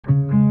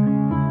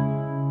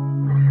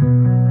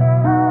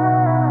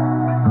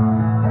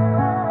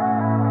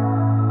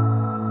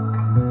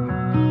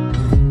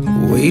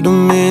Wait a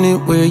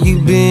minute, where you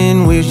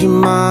been? Where's your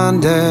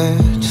mind at?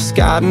 Just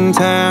got in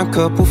town,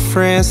 couple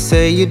friends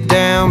say you're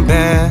down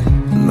bad.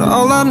 And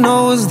all I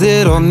know is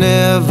that I'll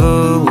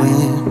never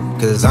win,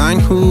 'cause I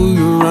ain't who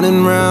you're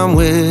running around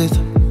with.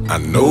 I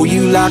know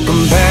you like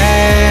 'em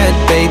bad,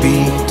 baby.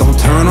 Don't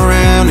turn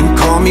around and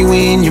call me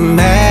when you're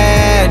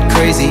mad,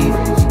 crazy.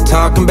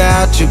 Talking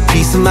about your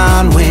peace of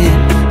mind when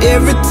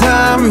every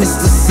time it's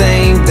the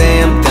same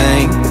damn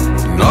thing.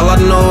 And all I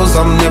know is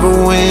I'll never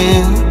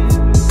win,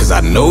 'cause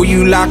I know you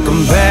like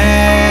 'em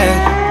bad,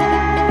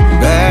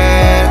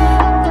 bad.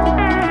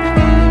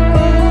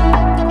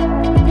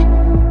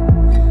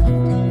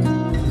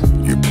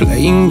 You're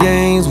playing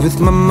games with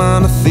my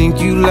mind, I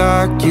think you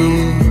like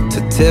it. To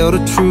tell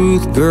the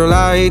truth, girl,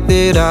 I hate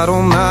that I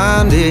don't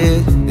mind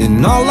it.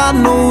 And all I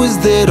know is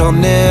that I'll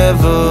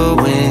never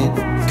win,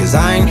 'cause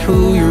I ain't who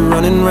you're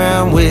running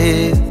around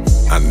with.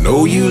 I know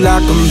you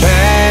like 'em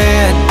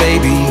bad,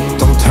 baby.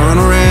 Don't turn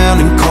around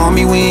and call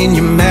me when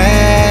you're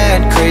mad,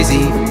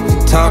 crazy.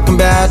 Talking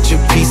about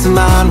your peace of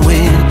mind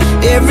when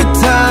every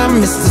time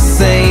it's the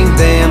same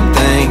damn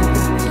thing.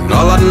 And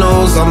all I know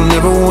is I'll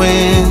never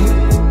win,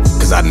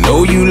 'cause I know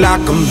you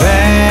like 'em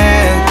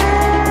bad,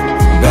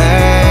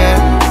 bad,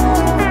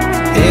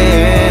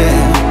 yeah.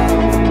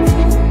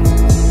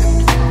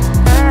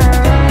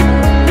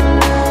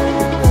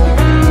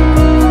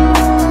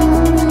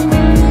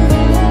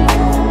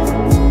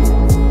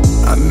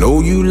 I know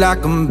you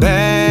like 'em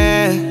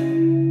bad,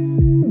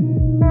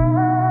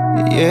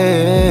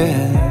 yeah.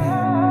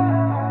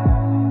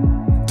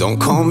 Don't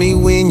call me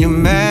when you're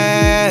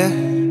mad,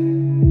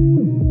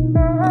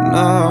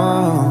 no.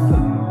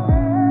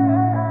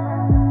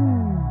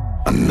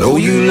 I know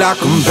you like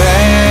 'em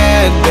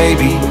bad,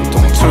 baby.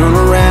 Don't turn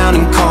around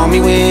and call me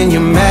when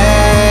you're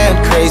mad,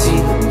 crazy.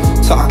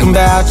 Talking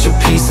about your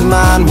peace of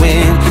mind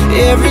when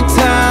every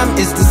time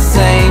it's the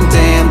same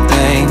damn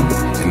thing.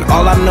 And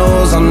all I know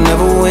is I'll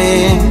never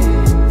win,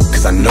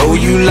 'cause I know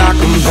you like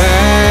 'em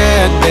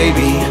bad,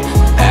 baby.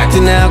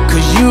 Acting out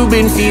 'cause you've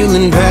been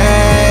feeling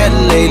bad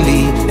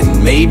lately. And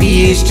maybe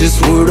it's just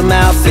word of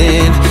mouth,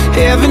 and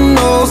heaven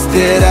knows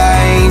that I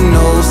ain't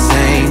no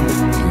saint.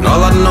 And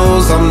all I know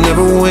is I'll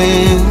never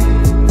win,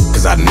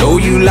 'cause I know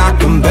you like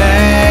 'em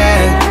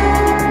bad,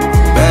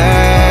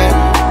 bad,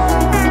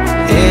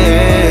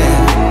 yeah.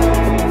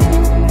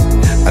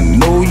 I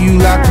know you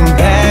like 'em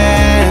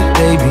bad,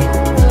 baby,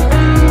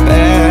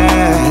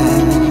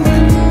 bad.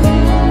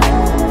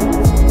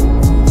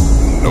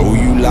 I know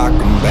you like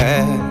 'em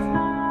bad.